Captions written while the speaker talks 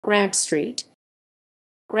Grant Street.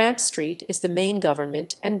 Grant Street is the main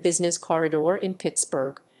government and business corridor in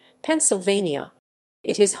Pittsburgh, Pennsylvania.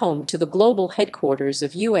 It is home to the global headquarters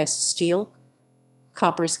of U.S. Steel,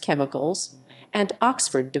 Koppers Chemicals, and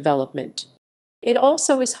Oxford Development. It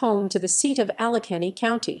also is home to the seat of Allegheny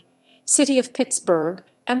County, City of Pittsburgh,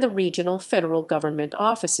 and the regional federal government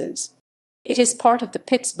offices. It is part of the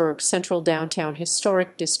Pittsburgh Central Downtown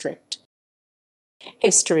Historic District.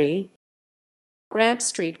 History. Grant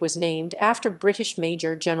Street was named after British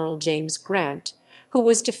Major General James Grant, who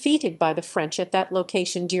was defeated by the French at that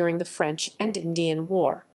location during the French and Indian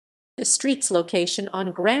War. The street's location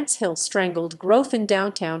on Grant's Hill strangled growth in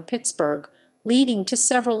downtown Pittsburgh, leading to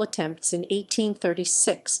several attempts in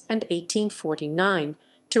 1836 and 1849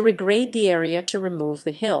 to regrade the area to remove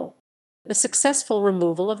the hill. The successful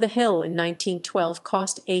removal of the hill in 1912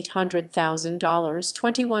 cost $800,000,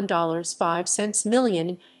 $21.05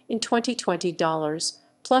 million in 2020 dollars,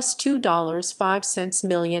 plus $2.05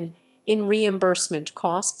 million in reimbursement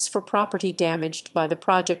costs for property damaged by the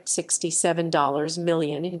project, $67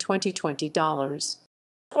 million in 2020 dollars.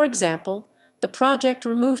 For example, the project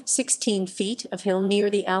removed 16 feet of hill near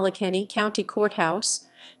the Allegheny County Courthouse,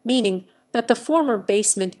 meaning that the former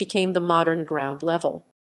basement became the modern ground level.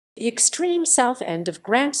 The extreme south end of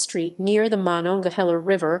Grant Street near the Monongahela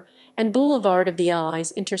River and Boulevard of the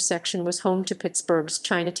Allies intersection was home to Pittsburgh's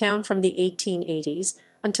Chinatown from the 1880s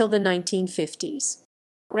until the 1950s.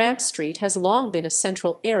 Grant Street has long been a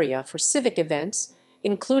central area for civic events,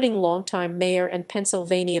 including longtime Mayor and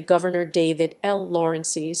Pennsylvania Governor David L.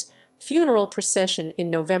 Lawrence's funeral procession in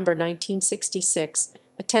November 1966,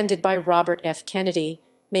 attended by Robert F. Kennedy,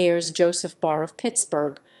 Mayors Joseph Barr of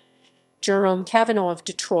Pittsburgh, Jerome Kavanaugh of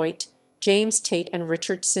Detroit, James Tate and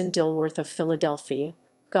Richardson Dilworth of Philadelphia,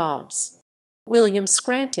 Gobs, William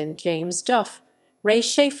Scranton, James Duff, Ray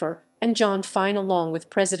Schaefer, and John Fine, along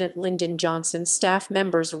with President Lyndon Johnson, staff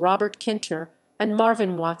members Robert Kinter and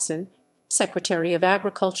Marvin Watson, Secretary of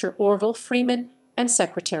Agriculture Orville Freeman, and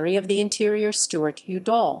Secretary of the Interior Stuart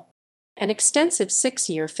Udall. An extensive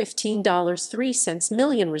 6-year $15.03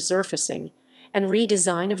 million resurfacing and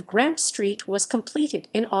redesign of Grant Street was completed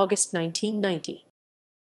in August 1990.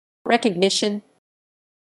 Recognition.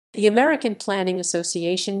 The American Planning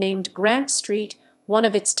Association named Grant Street one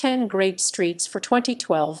of its 10 great streets for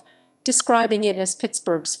 2012, describing it as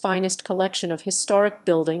Pittsburgh's finest collection of historic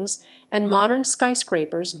buildings and modern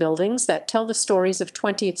skyscrapers, buildings that tell the stories of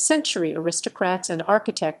 20th century aristocrats and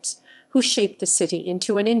architects who shaped the city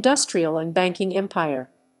into an industrial and banking empire.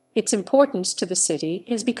 Its importance to the city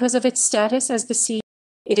is because of its status as the seat.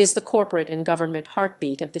 It is the corporate and government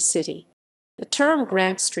heartbeat of the city. The term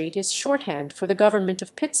Grant Street is shorthand for the government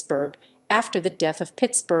of Pittsburgh. After the death of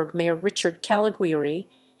Pittsburgh Mayor Richard Caligiuri,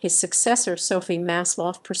 his successor Sophie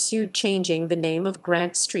Masloff pursued changing the name of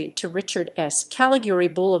Grant Street to Richard S.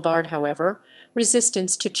 Caligiuri Boulevard. However,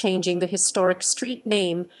 resistance to changing the historic street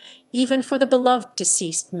name, even for the beloved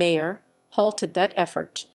deceased mayor, halted that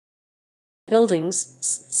effort.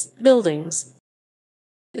 Buildings.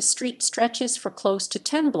 The street stretches for close to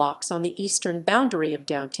 10 blocks on the eastern boundary of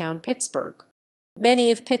downtown Pittsburgh.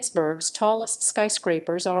 Many of Pittsburgh's tallest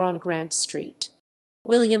skyscrapers are on Grant Street.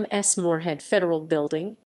 William S. Moorhead Federal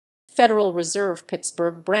Building, Federal Reserve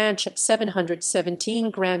Pittsburgh Branch at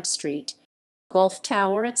 717 Grant Street, Gulf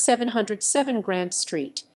Tower at 707 Grant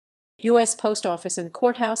Street, U.S. Post Office and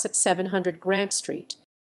Courthouse at 700 Grant Street,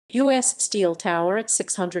 U.S. Steel Tower at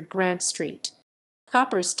 600 Grant Street,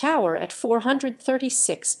 Koppers Tower at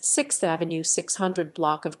 436 6th Avenue 600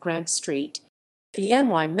 block of Grant Street, the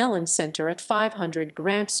N.Y. Mellon Center at 500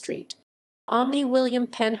 Grant Street, Omni William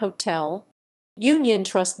Penn Hotel, Union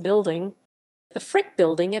Trust Building, the Frick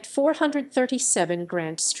Building at 437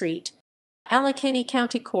 Grant Street, Allegheny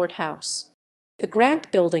County Courthouse, the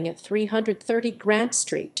Grant Building at 330 Grant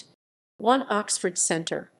Street, 1 Oxford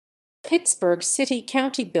Center, Pittsburgh City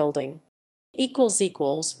County Building,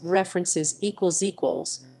 == references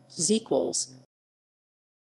 ==